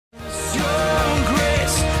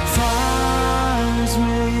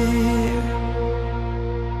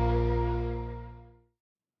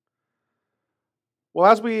Well,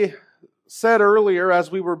 as we said earlier, as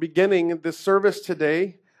we were beginning this service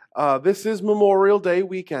today, this is Memorial Day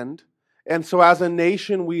weekend. And so as a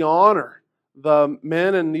nation, we honor the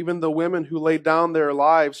men and even the women who laid down their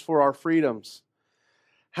lives for our freedoms.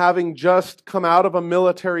 Having just come out of a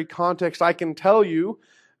military context, I can tell you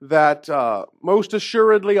that most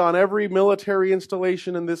assuredly on every military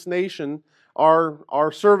installation in this nation,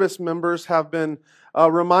 our service members have been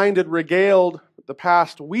regaled the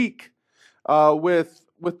past week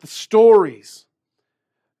with the stories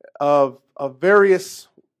of various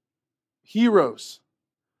heroes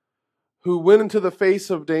who went into the face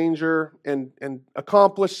of danger and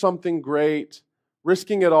accomplished something great,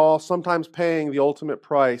 risking it all, sometimes paying the ultimate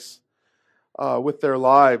price with their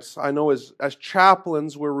lives. I know as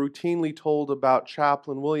chaplains, we're routinely told about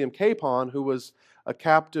Chaplain William Capon, who was a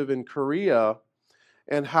captive in Korea,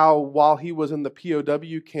 and how while he was in the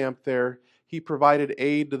POW camp there, he provided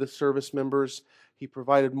aid to the service members, he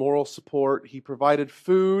provided moral support, he provided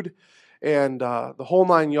food, and the whole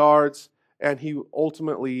 9 yards, and he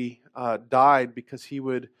ultimately died because he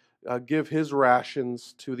would give his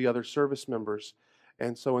rations to the other service members.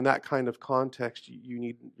 And so in that kind of context, you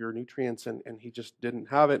need your nutrients, and he just didn't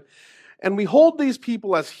have it. And we hold these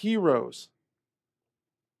people as heroes.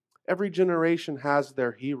 Every generation has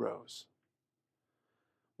their heroes.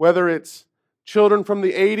 Whether it's children from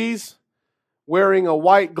the 80s wearing a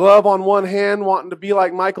white glove on one hand, wanting to be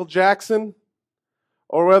like Michael Jackson,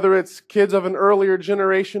 or whether it's kids of an earlier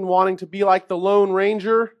generation wanting to be like the Lone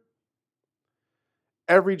Ranger,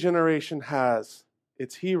 every generation has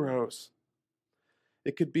its heroes.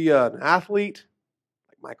 It could be an athlete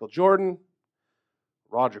like Michael Jordan,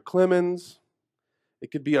 Roger Clemens.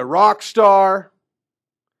 It could be a rock star.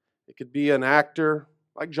 It could be an actor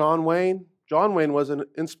like John Wayne. John Wayne was an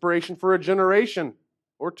inspiration for a generation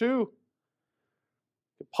or two.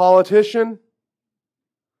 A politician,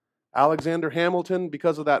 Alexander Hamilton,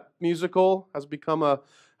 because of that musical, has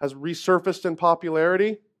resurfaced in popularity.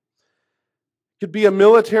 It could be a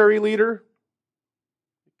military leader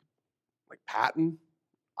like Patton,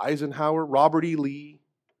 Eisenhower, Robert E. Lee.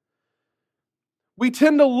 We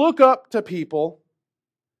tend to look up to people,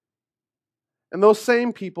 and those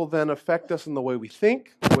same people then affect us in the way we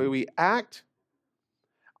think, the way we act.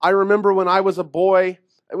 I remember when I was a boy,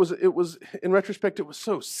 it was in retrospect, it was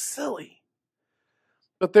so silly.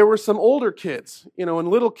 But there were some older kids, and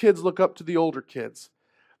little kids look up to the older kids.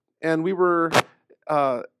 And we were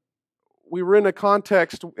in a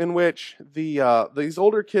context in which these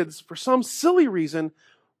older kids, for some silly reason,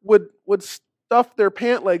 would stuff their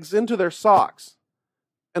pant legs into their socks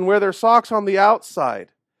and wear their socks on the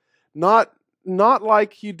outside. Not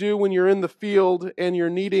like you do when you're in the field and you're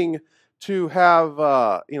needing to have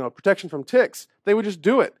protection from ticks. They would just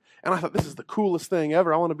do it. And I thought, this is the coolest thing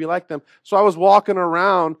ever. I want to be like them. So I was walking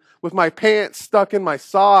around with my pants stuck in my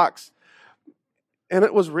socks, and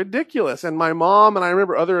it was ridiculous. And my mom, and I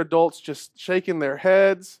remember other adults just shaking their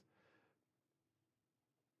heads.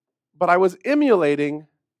 But I was emulating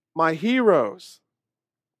my heroes.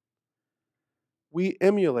 We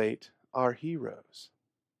emulate our heroes.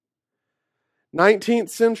 19th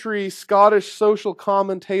century Scottish social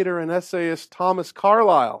commentator and essayist Thomas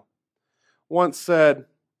Carlyle once said,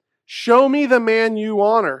 "Show me the man you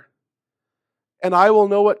honor, and I will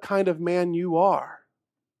know what kind of man you are."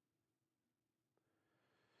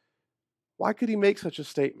 Why could he make such a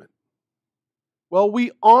statement? Well,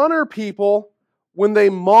 we honor people when they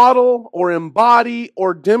model or embody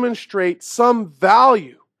or demonstrate some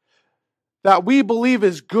value that we believe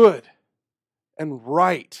is good and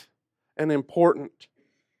right and important.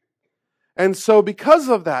 And so because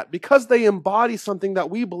of that, because they embody something that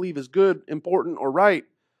we believe is good, important, or right,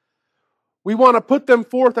 we want to put them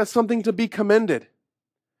forth as something to be commended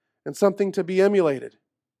and something to be emulated.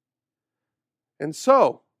 And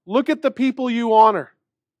so, look at the people you honor.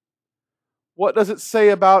 What does it say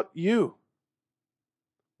about you?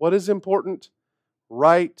 What is important,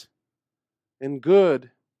 right, and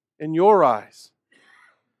good in your eyes?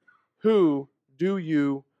 Who do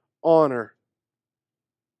you honor?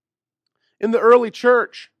 In the early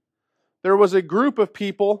church, there was a group of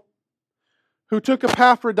people who took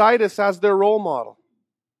Epaphroditus as their role model.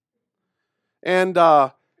 And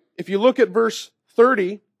if you look at verse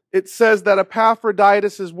 30, it says that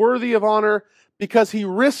Epaphroditus is worthy of honor because he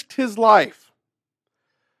risked his life.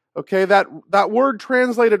 Okay, that word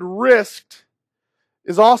translated risked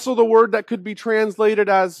is also the word that could be translated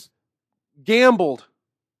as gambled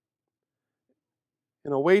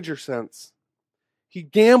in a wager sense. He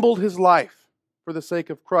gambled his life for the sake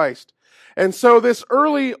of Christ. And so this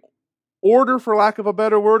early order, for lack of a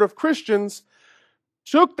better word, of Christians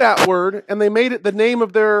took that word and they made it the name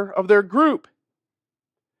of their group.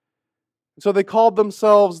 So they called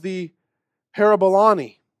themselves the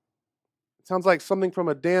Parabolani. It sounds like something from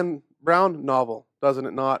a Dan Brown novel, doesn't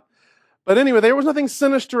it not? But anyway, there was nothing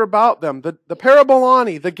sinister about them. The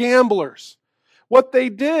Parabolani, the gamblers, what they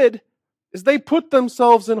did is they put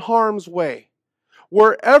themselves in harm's way.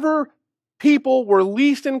 Wherever people were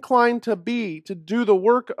least inclined to be to do the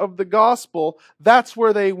work of the gospel, that's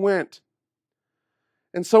where they went.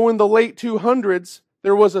 And so in the late 200s,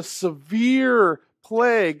 there was a severe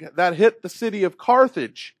plague that hit the city of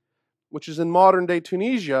Carthage, which is in modern-day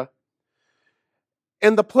Tunisia.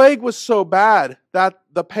 And the plague was so bad that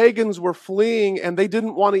the pagans were fleeing and they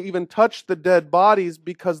didn't want to even touch the dead bodies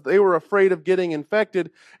because they were afraid of getting infected.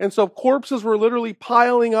 And so corpses were literally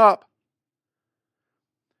piling up.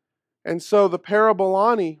 And so the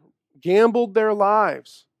Parabolani gambled their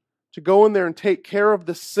lives to go in there and take care of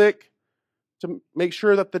the sick, to make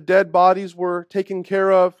sure that the dead bodies were taken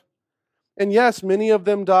care of. And yes, many of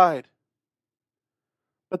them died.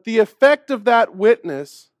 But the effect of that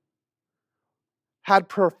witness had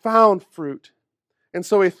profound fruit. And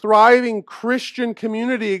so a thriving Christian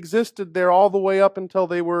community existed there all the way up until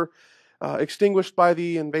they were extinguished by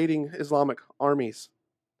the invading Islamic armies.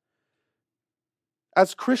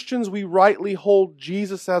 As Christians, we rightly hold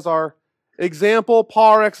Jesus as our example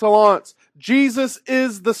par excellence. Jesus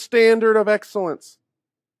is the standard of excellence.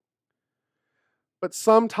 But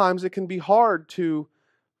sometimes it can be hard to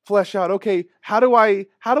flesh out, okay, how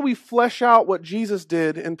do we flesh out what Jesus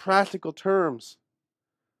did in practical terms?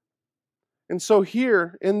 And so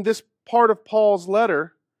here, in this part of Paul's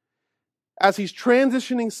letter, as he's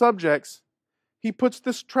transitioning subjects, he puts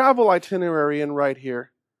this travel itinerary in right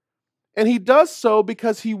here. And he does so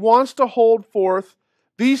because he wants to hold forth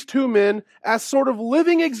these two men as sort of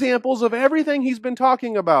living examples of everything he's been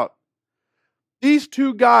talking about. These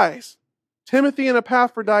two guys, Timothy and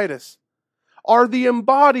Epaphroditus, are the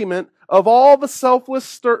embodiment of all the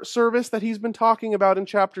selfless service that he's been talking about in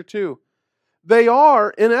chapter 2. They are,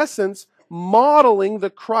 in essence, modeling the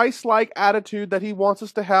Christ-like attitude that he wants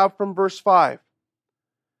us to have from verse 5.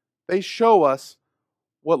 They show us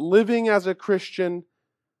what living as a Christian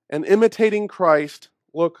and imitating Christ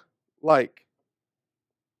look like.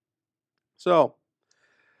 So,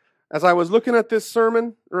 as I was looking at this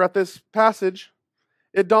sermon, or at this passage,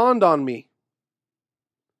 it dawned on me.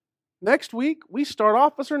 Next week, we start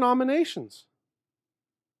officer nominations.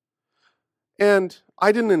 And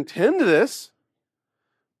I didn't intend this,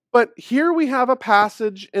 but here we have a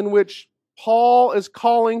passage in which Paul is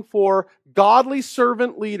calling for godly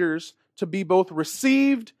servant leaders to be both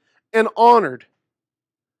received and honored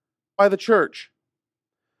by the church.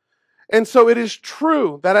 And so it is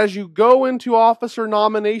true that as you go into officer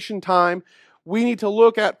nomination time, we need to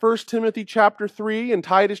look at 1 Timothy chapter 3 and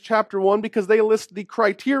Titus chapter 1 because they list the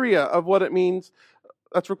criteria of what it means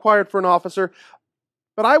that's required for an officer.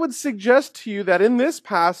 But I would suggest to you that in this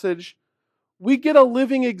passage, we get a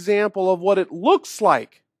living example of what it looks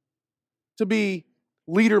like to be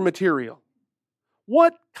leader material.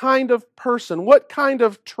 What kind of person, what kind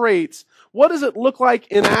of traits, what does it look like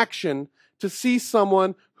in action to see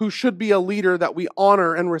someone who should be a leader that we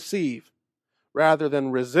honor and receive rather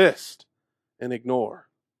than resist and ignore?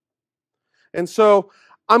 And so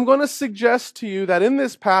I'm going to suggest to you that in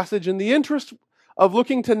this passage, in the interest of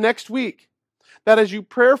looking to next week, that as you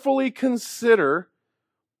prayerfully consider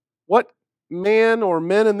what man or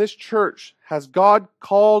men in this church has God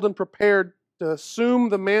called and prepared to assume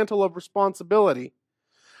the mantle of responsibility,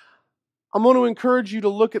 I'm going to encourage you to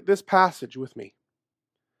look at this passage with me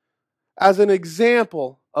as an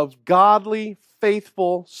example of godly,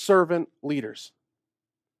 faithful servant leaders.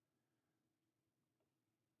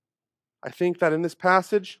 I think that in this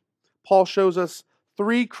passage, Paul shows us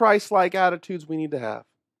 3 Christ-like attitudes we need to have.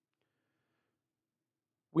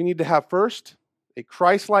 We need to have, first, a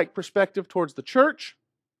Christ-like perspective towards the church.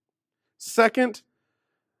 Second,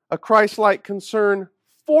 a Christ-like concern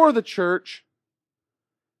for the church.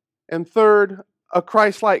 And third, a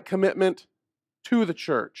Christ-like commitment to the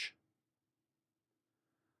church.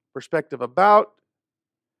 Perspective about,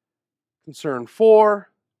 concern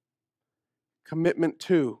for, commitment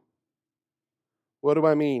to. What do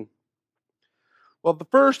I mean? Well, the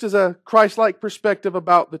first is a Christ-like perspective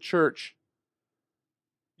about the church.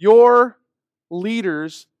 Your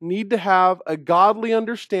leaders need to have a godly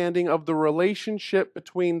understanding of the relationship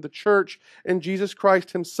between the church and Jesus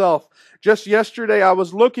Christ himself. Just yesterday, I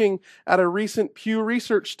was looking at a recent Pew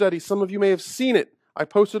Research study. Some of you may have seen it. I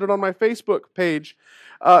posted it on my Facebook page.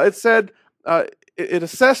 It said, it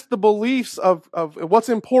assessed the beliefs of what's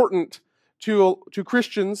important to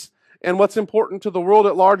Christians and what's important to the world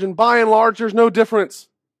at large, and by and large, there's no difference,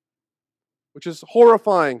 which is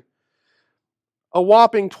horrifying. A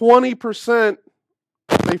whopping 20%,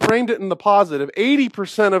 they framed it in the positive,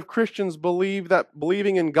 80% of Christians believe that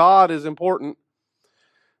believing in God is important.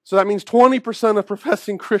 So that means 20% of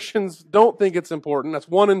professing Christians don't think it's important. That's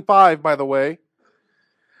 1 in 5, by the way.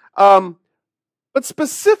 But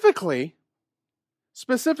specifically,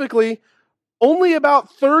 only about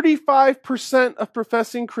 35% of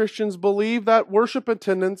professing Christians believe that worship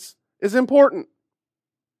attendance is important.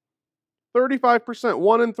 35%,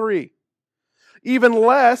 1 in 3. Even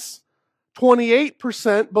less,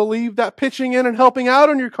 28% believe that pitching in and helping out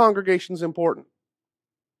in your congregation is important.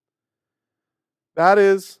 That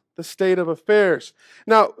is the state of affairs.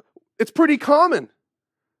 Now, it's pretty common.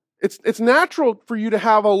 It's natural for you to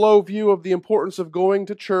have a low view of the importance of going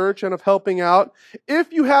to church and of helping out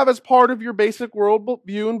if you have as part of your basic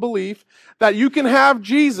worldview and belief that you can have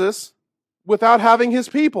Jesus without having His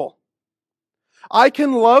people. I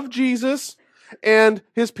can love Jesus and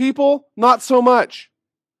His people not so much.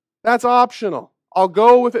 That's optional. I'll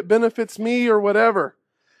go if it benefits me or whatever.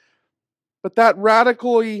 But that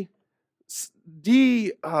radically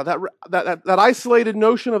that isolated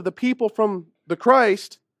notion of the people from the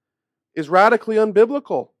Christ is radically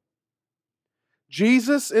unbiblical.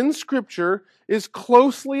 Jesus in Scripture is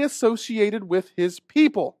closely associated with His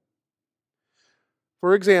people.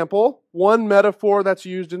 For example, one metaphor that's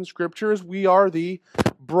used in Scripture is we are the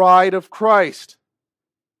bride of Christ.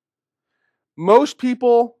 Most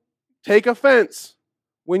people take offense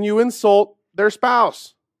when you insult their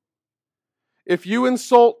spouse. If you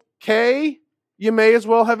insult Kay, you may as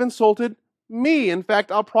well have insulted me. In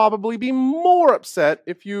fact, I'll probably be more upset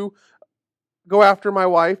if you go after my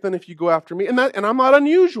wife than if you go after me. And I'm not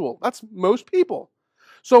unusual. That's most people.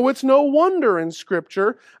 So it's no wonder in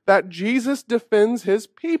Scripture that Jesus defends His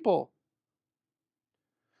people.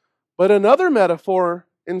 But another metaphor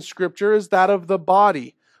in Scripture is that of the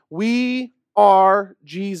body. We are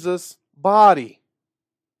Jesus' body.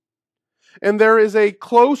 And there is a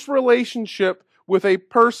close relationship with a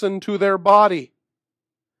person to their body.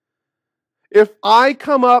 If I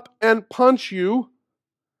come up and punch you,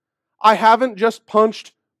 I haven't just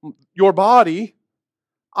punched your body,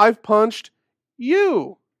 I've punched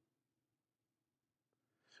you.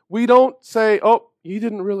 We don't say, oh, you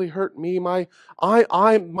didn't really hurt me. My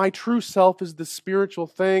true self is the spiritual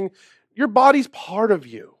thing. Your body's part of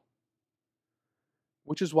you,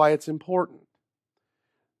 which is why it's important.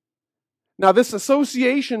 Now, this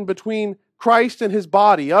association between Christ and His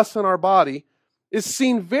body, us and our body, is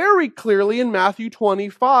seen very clearly in Matthew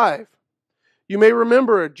 25. You may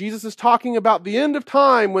remember Jesus is talking about the end of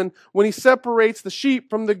time when He separates the sheep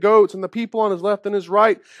from the goats and the people on His left and His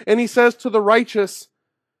right. And He says to the righteous,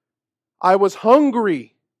 I was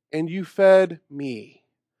hungry and you fed me.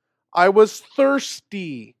 I was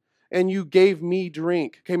thirsty and you gave me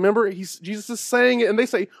drink. Okay, remember, Jesus is saying it and they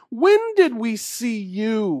say, when did we see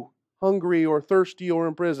you hungry or thirsty or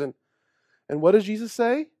in prison? And what does Jesus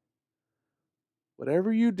say?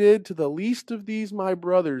 Whatever you did to the least of these, my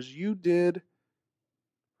brothers, you did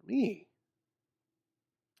me.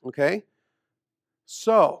 Okay?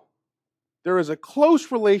 So, there is a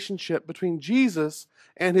close relationship between Jesus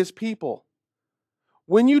and His people.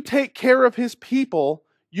 When you take care of His people,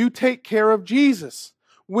 you take care of Jesus.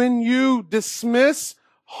 When you dismiss,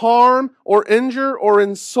 harm, or injure, or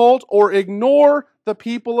insult, or ignore the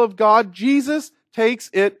people of God, Jesus takes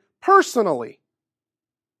it personally.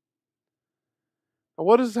 Now,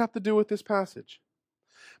 what does this have to do with this passage?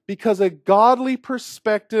 Because a godly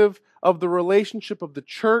perspective of the relationship of the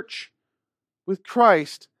church with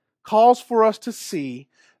Christ calls for us to see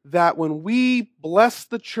that when we bless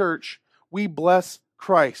the church, we bless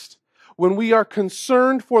Christ. When we are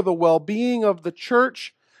concerned for the well-being of the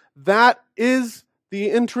church, that is the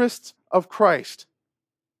interests of Christ.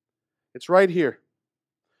 It's right here.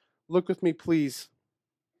 Look with me, please,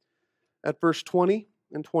 at verse 20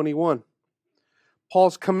 and 21.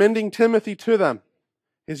 Paul's commending Timothy to them,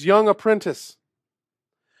 his young apprentice.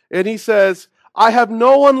 And he says, I have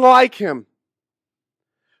no one like him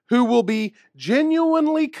who will be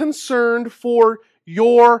genuinely concerned for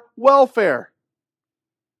your welfare.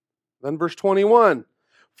 Then verse 21,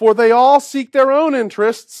 for they all seek their own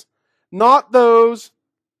interests, not those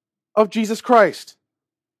of Jesus Christ.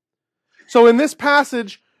 So in this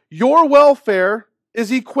passage, your welfare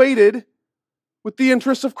is equated with the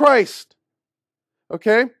interests of Christ.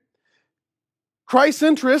 Okay? Christ's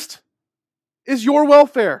interest is your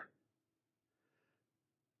welfare.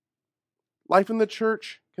 Life in the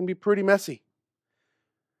church can be pretty messy.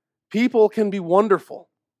 People can be wonderful.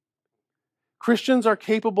 Christians are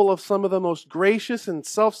capable of some of the most gracious and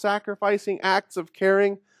self-sacrificing acts of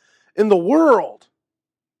caring in the world.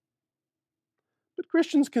 But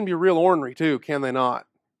Christians can be real ornery too, can they not?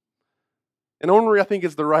 And ornery, I think,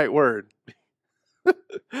 is the right word.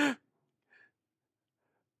 But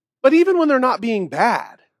even when they're not being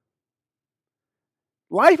bad,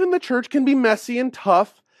 life in the church can be messy and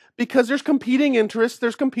tough because there's competing interests,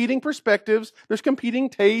 there's competing perspectives, there's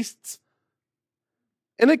competing tastes.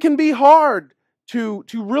 And it can be hard to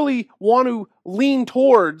really want to lean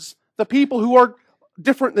towards the people who are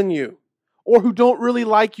different than you or who don't really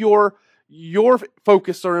like your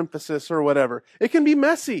focus or emphasis or whatever. It can be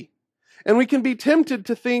messy. And we can be tempted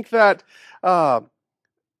to think that, man,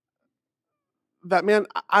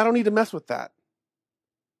 I don't need to mess with that.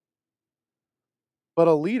 But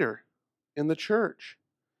a leader in the church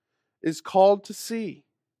is called to see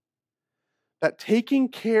that taking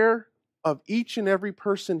care of each and every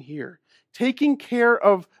person here, taking care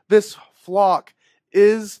of this flock,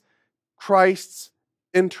 is Christ's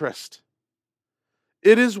interest.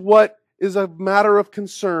 It is what is a matter of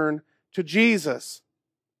concern to Jesus.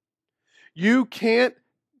 You can't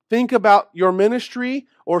think about your ministry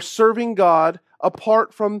or serving God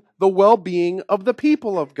apart from the well-being of the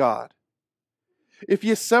people of God. If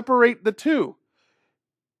you separate the two,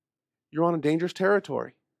 you're on a dangerous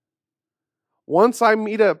territory. Once I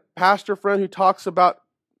meet a pastor friend who talks about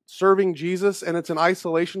serving Jesus and it's in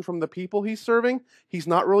isolation from the people he's serving, he's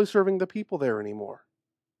not really serving the people there anymore.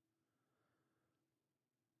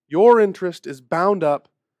 Your interest is bound up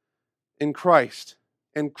in Christ,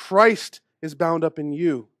 and Christ is bound up in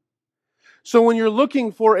you. So when you're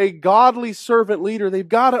looking for a godly servant leader, they've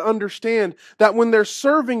got to understand that when they're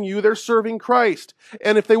serving you, they're serving Christ.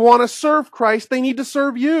 And if they want to serve Christ, they need to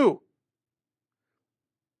serve you.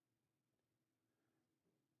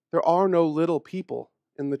 There are no little people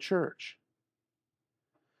in the church.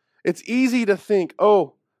 It's easy to think,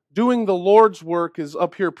 oh, doing the Lord's work is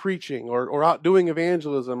up here preaching or out doing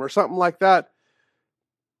evangelism or something like that.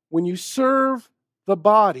 When you serve the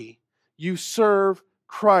body, you serve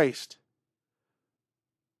Christ.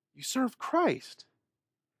 You serve Christ.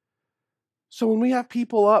 So when we have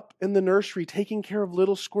people up in the nursery taking care of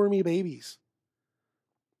little squirmy babies,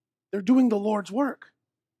 they're doing the Lord's work.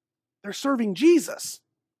 They're serving Jesus.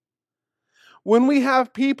 When we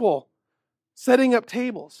have people setting up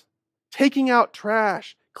tables, taking out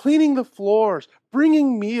trash, cleaning the floors,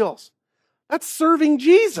 bringing meals, that's serving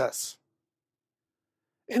Jesus.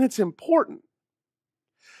 And it's important.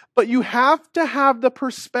 But you have to have the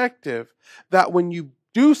perspective that when you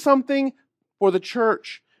do something for the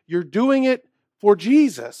church, you're doing it for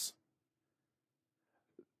Jesus.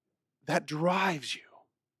 That drives you.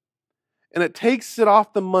 And it takes it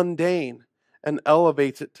off the mundane and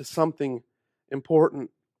elevates it to something important.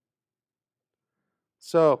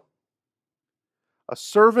 So, a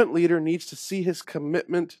servant leader needs to see his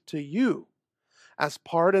commitment to you as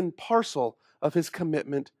part and parcel of his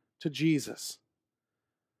commitment to Jesus.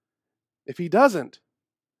 If he doesn't,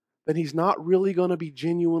 then he's not really going to be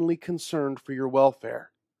genuinely concerned for your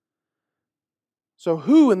welfare. So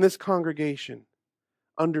who in this congregation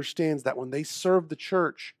understands that when they serve the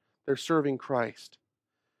church, they're serving Christ,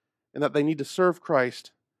 and that they need to serve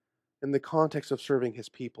Christ in the context of serving his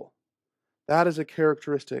people? That is a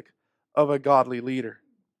characteristic of a godly leader.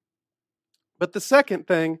 But the second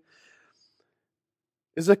thing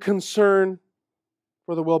is a concern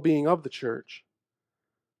for the well-being of the church.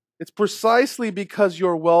 It's precisely because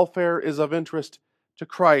your welfare is of interest to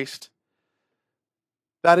Christ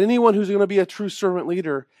that anyone who's going to be a true servant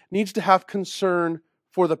leader needs to have concern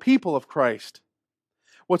for the people of Christ.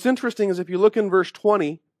 What's interesting is if you look in verse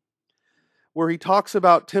 20, where he talks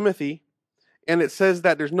about Timothy, and it says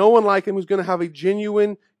that there's no one like him who's going to have a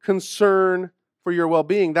genuine concern for your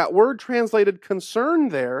well-being. That word translated concern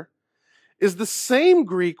there is the same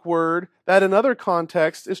Greek word that in other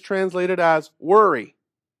contexts is translated as worry.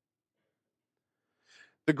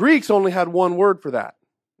 The Greeks only had one word for that.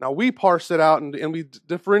 Now we parse it out and we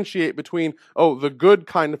differentiate between, the good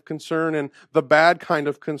kind of concern and the bad kind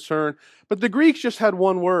of concern. But the Greeks just had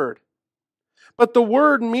one word. But the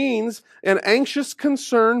word means an anxious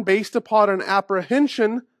concern based upon an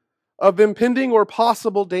apprehension of impending or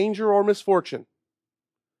possible danger or misfortune.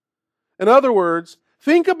 In other words,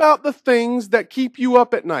 think about the things that keep you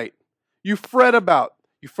up at night. You fret about.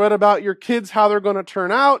 You fret about your kids, how they're going to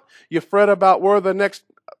turn out. You fret about where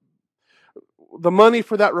the money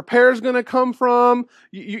for that repair is going to come from.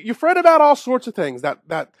 You fret about all sorts of things.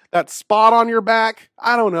 That spot on your back,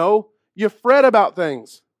 I don't know. You fret about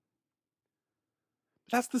things.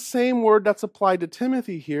 That's the same word that's applied to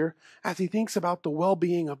Timothy here as he thinks about the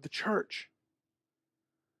well-being of the church.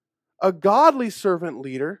 A godly servant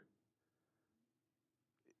leader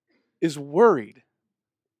is worried,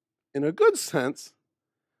 in a good sense,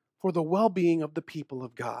 for the well-being of the people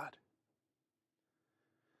of God.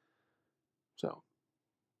 So,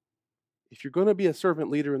 if you're going to be a servant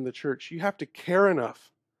leader in the church, you have to care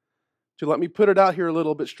enough to, let me put it out here a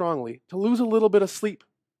little bit strongly, to lose a little bit of sleep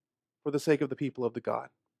for the sake of the people of the God.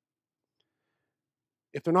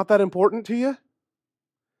 If they're not that important to you,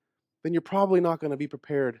 then you're probably not going to be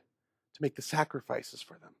prepared to make the sacrifices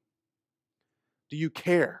for them. Do you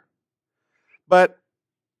care? But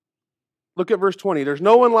look at verse 20. There's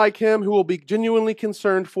no one like him who will be genuinely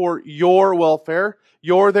concerned for your welfare.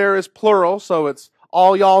 Your there is plural, so it's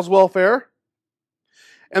all y'all's welfare.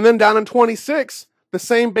 And then down in 26, the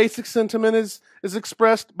same basic sentiment is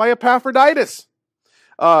expressed by Epaphroditus.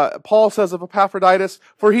 Paul says of Epaphroditus,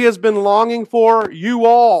 "For he has been longing for you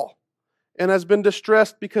all, and has been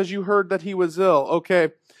distressed because you heard that he was ill."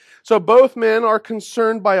 Okay, so both men are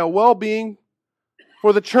concerned by a well-being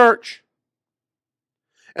for the church.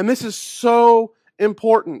 And this is so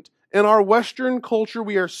important. In our Western culture,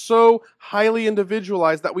 we are so highly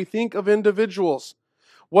individualized that we think of individuals.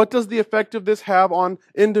 What does the effect of this have on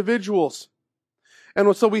individuals?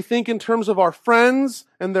 And so we think in terms of our friends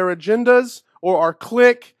and their agendas, or our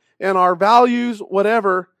clique and our values,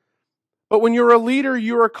 whatever. But when you're a leader,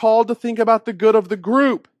 you are called to think about the good of the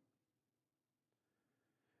group.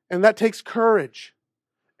 And that takes courage.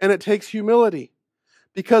 And it takes humility.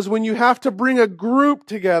 Because when you have to bring a group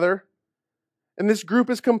together, and this group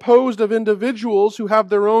is composed of individuals who have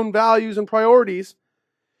their own values and priorities,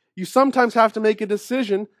 you sometimes have to make a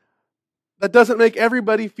decision that doesn't make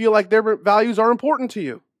everybody feel like their values are important to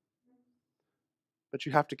you. But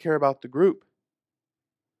you have to care about the group.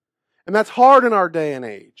 And that's hard in our day and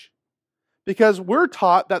age. Because we're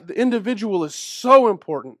taught that the individual is so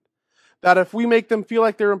important that if we make them feel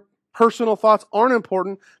like their personal thoughts aren't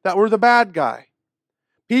important, that we're the bad guy.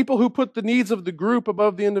 People who put the needs of the group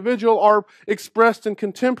above the individual are expressed in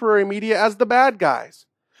contemporary media as the bad guys.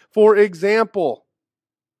 For example,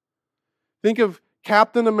 think of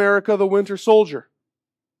Captain America, the Winter Soldier.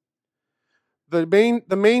 The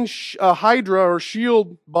main Hydra or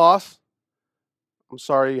SHIELD boss, I'm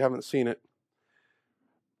sorry you haven't seen it,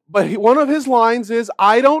 but one of his lines is,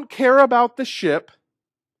 "I don't care about the ship,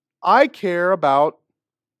 I care about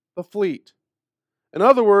the fleet." In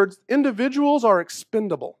other words, individuals are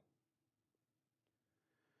expendable.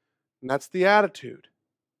 And that's the attitude.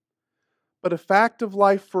 But a fact of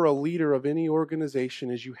life for a leader of any organization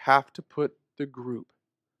is you have to put the group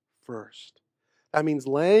first. That means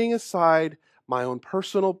laying aside my own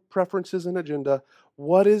personal preferences and agenda.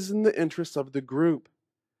 What is in the interest of the group?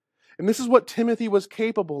 And this is what Timothy was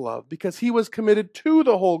capable of, because he was committed to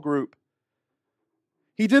the whole group.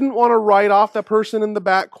 He didn't want to write off the person in the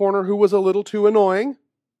back corner who was a little too annoying.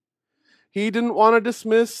 He didn't want to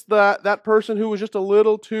dismiss that person who was just a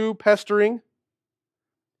little too pestering.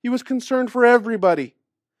 He was concerned for everybody.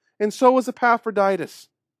 And so was Epaphroditus.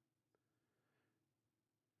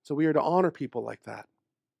 So we are to honor people like that.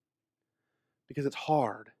 Because it's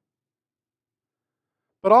hard.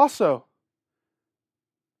 But also,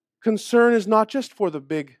 concern is not just for the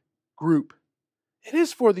big group. It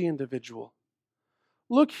is for the individual.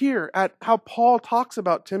 Look here at how Paul talks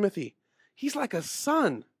about Timothy. He's like a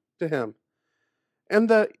son to him. And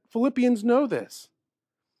the Philippians know this.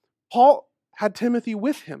 Paul had Timothy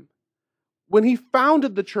with him when he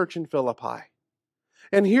founded the church in Philippi.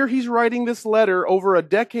 And here he's writing this letter over a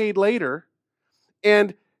decade later,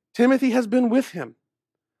 and Timothy has been with him,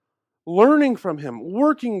 learning from him,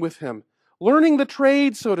 working with him, learning the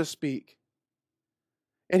trade, so to speak.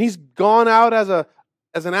 And he's gone out as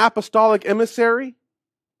an apostolic emissary.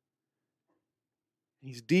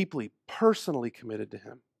 He's deeply, personally committed to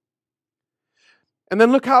him. And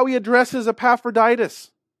then look how he addresses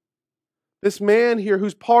Epaphroditus. This man here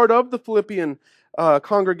who's part of the Philippian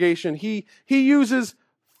congregation. He uses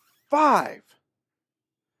five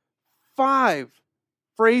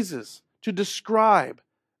phrases to describe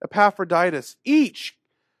Epaphroditus, each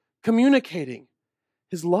communicating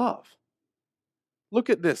his love. Look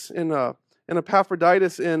at this in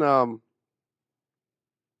Epaphroditus in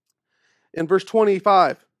verse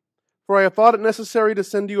 25. "For I have thought it necessary to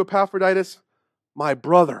send you Epaphroditus, my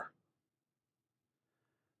brother,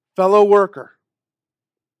 fellow worker,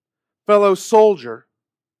 fellow soldier,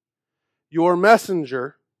 your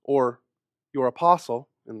messenger," or your apostle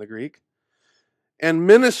in the Greek, "and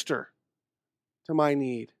minister to my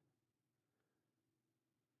need."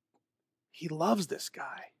 He loves this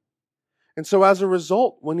guy. And so as a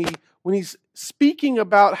result, when he's speaking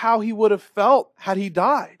about how he would have felt had he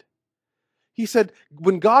died, He said,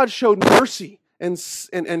 when God showed mercy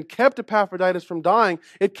and kept Epaphroditus from dying,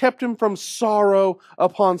 it kept him from sorrow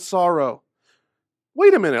upon sorrow.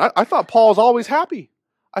 Wait a minute, I thought Paul's always happy.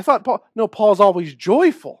 Paul's always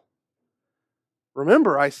joyful.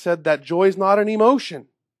 Remember, I said that joy is not an emotion.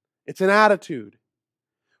 It's an attitude.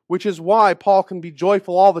 Which is why Paul can be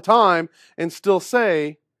joyful all the time and still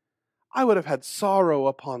say, I would have had sorrow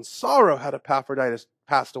upon sorrow had Epaphroditus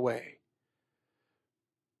passed away.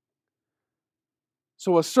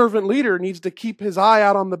 So a servant leader needs to keep his eye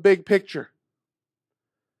out on the big picture.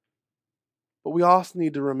 But we also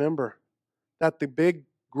need to remember that the big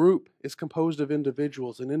group is composed of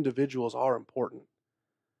individuals, and individuals are important.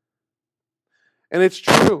 And it's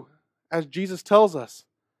true, as Jesus tells us,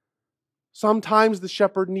 sometimes the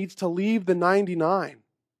shepherd needs to leave the 99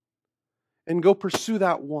 and go pursue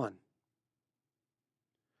that one.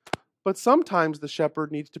 But sometimes the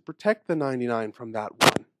shepherd needs to protect the 99 from that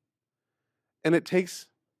one. And it takes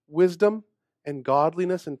wisdom and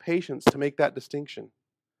godliness and patience to make that distinction.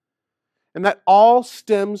 And that all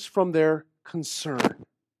stems from their concern.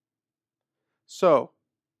 So,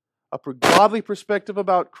 a godly perspective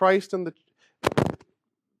about Christ and the...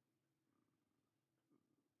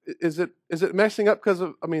 Is it messing up because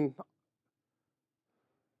of,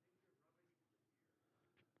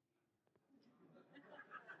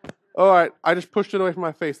 all right, I just pushed it away from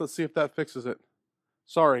my face. Let's see if that fixes it.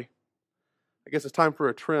 Sorry. I guess it's time for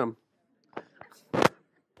a trim.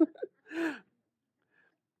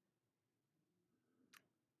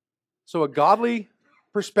 So a godly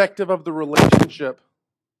perspective of the relationship.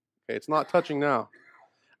 Okay, it's not touching now.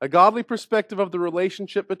 A godly perspective of the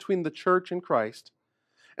relationship between the church and Christ.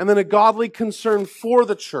 And then a godly concern for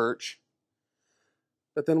the church.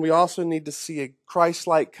 But then we also need to see a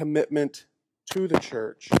Christ-like commitment to the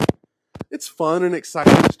church. It's fun and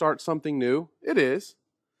exciting to start something new. It is.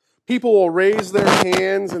 People will raise their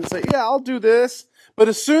hands and say, yeah, I'll do this. But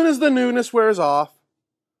as soon as the newness wears off,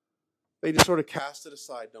 they just sort of cast it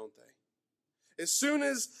aside, don't they? As soon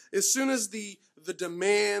as the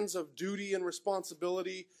demands of duty and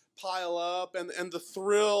responsibility pile up and the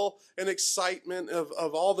thrill and excitement of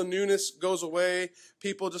all the newness goes away,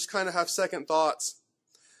 people just kind of have second thoughts.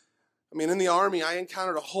 In the Army, I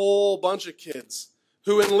encountered a whole bunch of kids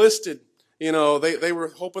who enlisted. They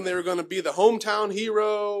were hoping they were going to be the hometown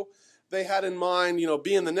hero. They had in mind,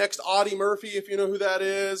 being the next Audie Murphy, if you know who that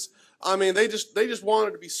is. They just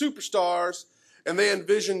wanted to be superstars, and they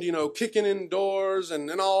envisioned, kicking in doors and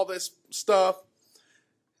all this stuff.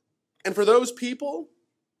 And for those people,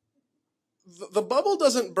 the bubble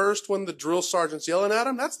doesn't burst when the drill sergeant's yelling at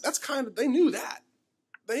them. That's kind of, they knew that.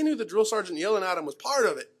 They knew the drill sergeant yelling at them was part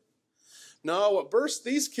of it. No, what bursts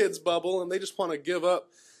these kids' bubble, and they just want to give up,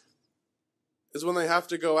 is when they have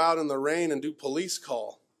to go out in the rain and do police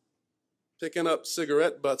call, picking up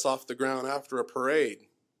cigarette butts off the ground after a parade.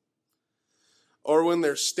 Or when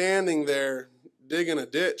they're standing there digging a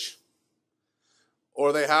ditch.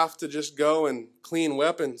 Or they have to just go and clean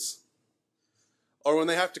weapons. Or when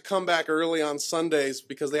they have to come back early on Sundays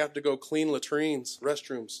because they have to go clean latrines,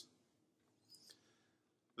 restrooms.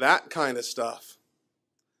 That kind of stuff.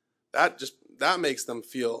 That makes them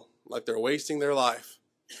feel like they're wasting their life.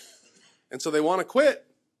 And so they want to quit.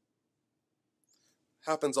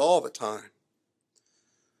 Happens all the time.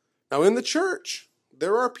 Now in the church,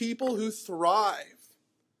 there are people who thrive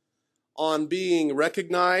on being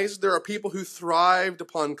recognized. There are people who thrived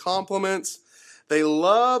upon compliments. They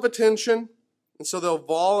love attention, and so they'll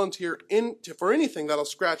volunteer for anything that'll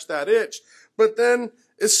scratch that itch. But then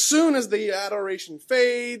as soon as the adoration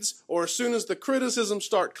fades, or as soon as the criticisms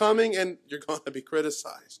start coming, and you're going to be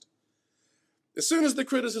criticized. As soon as the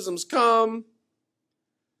criticisms come,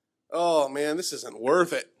 oh man, this isn't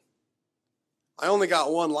worth it. I only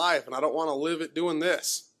got one life and I don't want to live it doing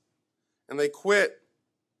this. And they quit.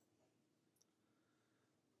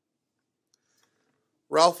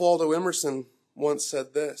 Ralph Waldo Emerson once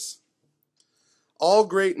said this: all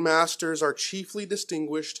great masters are chiefly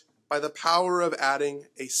distinguished by the power of adding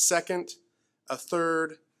a second, a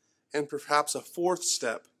third, and perhaps a fourth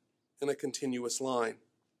step in a continuous line.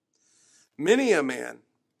 Many a man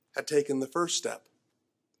had taken the first step.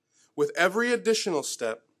 With every additional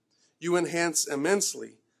step, you enhance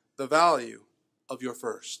immensely the value of your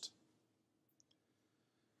first.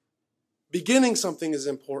 Beginning something is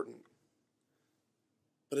important,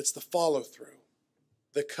 but it's the follow-through,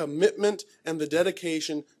 the commitment and the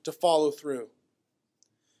dedication to follow through.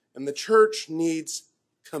 And the church needs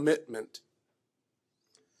commitment.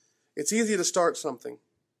 It's easy to start something,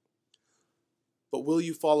 but will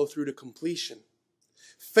you follow through to completion?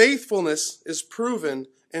 Faithfulness is proven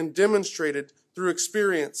and demonstrated through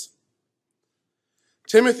experience.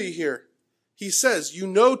 Timothy here, he says, you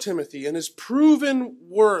know Timothy and his proven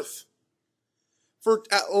worth. For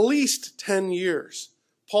at least 10 years,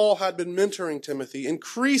 Paul had been mentoring Timothy,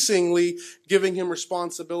 increasingly giving him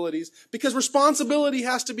responsibilities, because responsibility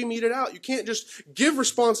has to be meted out. You can't just give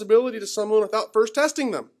responsibility to someone without first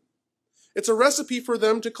testing them. It's a recipe for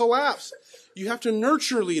them to collapse. You have to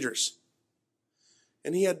nurture leaders.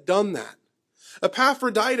 And he had done that.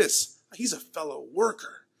 Epaphroditus, he's a fellow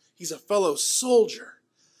worker. He's a fellow soldier.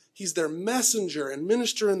 He's their messenger and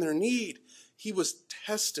minister in their need. He was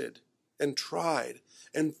tested and tried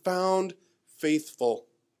and found faithful.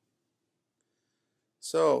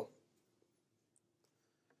 So,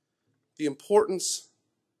 the importance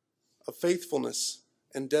of faithfulness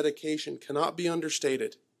and dedication cannot be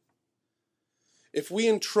understated. If we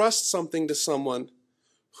entrust something to someone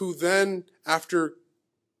who then, after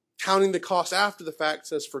counting the cost after the fact,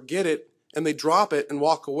 says forget it, and they drop it and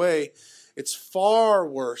walk away, it's far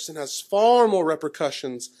worse and has far more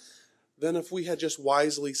repercussions than if we had just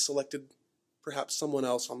wisely selected perhaps someone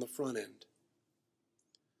else on the front end.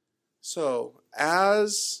 So,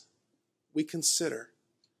 as we consider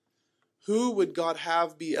who would God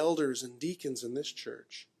have be elders and deacons in this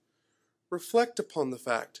church, reflect upon the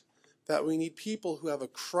fact that we need people who have a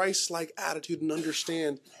Christ-like attitude and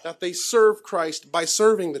understand that they serve Christ by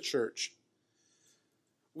serving the church.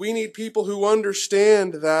 We need people who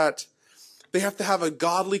understand that they have to have a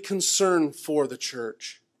godly concern for the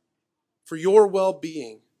church, for your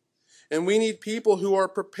well-being. And we need people who are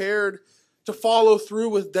prepared to follow through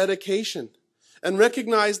with dedication and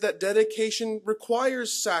recognize that dedication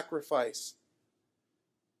requires sacrifice.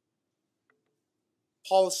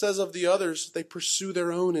 Paul says of the others, they pursue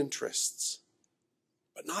their own interests,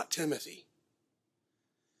 but not Timothy.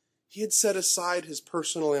 He had set aside his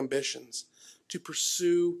personal ambitions to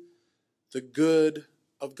pursue the good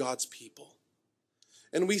of God's people.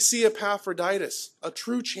 And we see Epaphroditus, a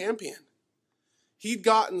true champion. He'd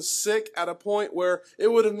gotten sick at a point where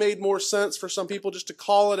it would have made more sense for some people just to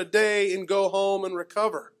call it a day and go home and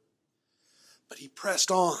recover. But he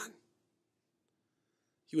pressed on.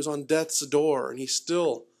 He was on death's door, and he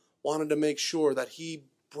still wanted to make sure that he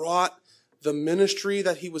brought the ministry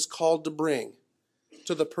that he was called to bring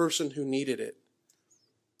to the person who needed it.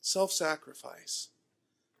 Self-sacrifice.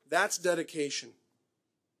 That's dedication.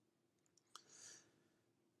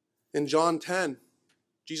 In John 10,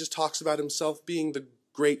 Jesus talks about himself being the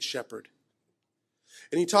great shepherd.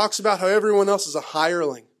 And he talks about how everyone else is a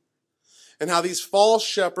hireling. And how these false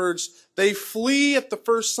shepherds, they flee at the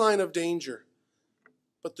first sign of danger.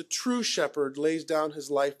 But the true shepherd lays down his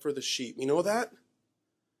life for the sheep. You know that?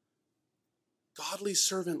 Godly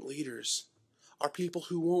servant leaders are people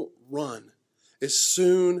who won't run as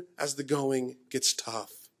soon as the going gets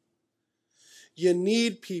tough. You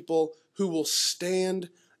need people who will stand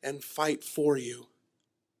and fight for you.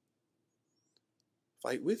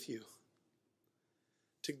 Fight with you.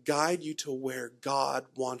 To guide you to where God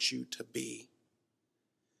wants you to be.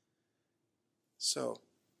 So,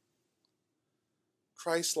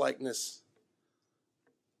 Christ-likeness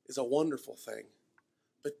is a wonderful thing.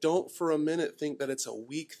 But don't for a minute think that it's a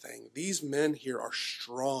weak thing. These men here are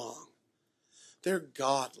strong. They're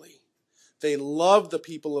godly. They love the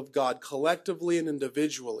people of God collectively and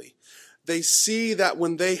individually. They see that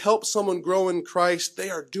when they help someone grow in Christ, they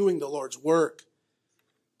are doing the Lord's work.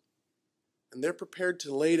 And they're prepared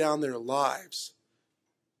to lay down their lives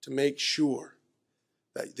to make sure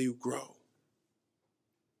that you grow.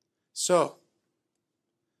 So,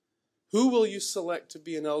 who will you select to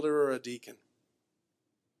be an elder or a deacon?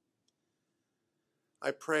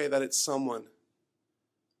 I pray that it's someone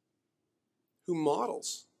who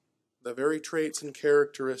models the very traits and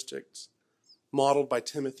characteristics modeled by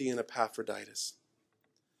Timothy and Epaphroditus.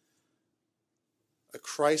 A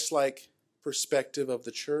Christ-like perspective of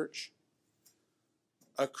the church,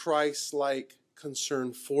 a Christ-like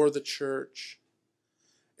concern for the church,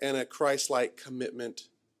 and a Christ-like commitment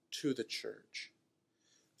to the church.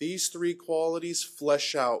 These three qualities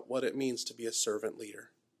flesh out what it means to be a servant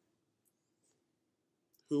leader.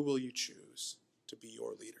 Who will you choose to be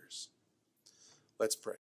your leaders? Let's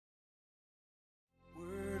pray.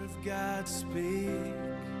 Word of God speak.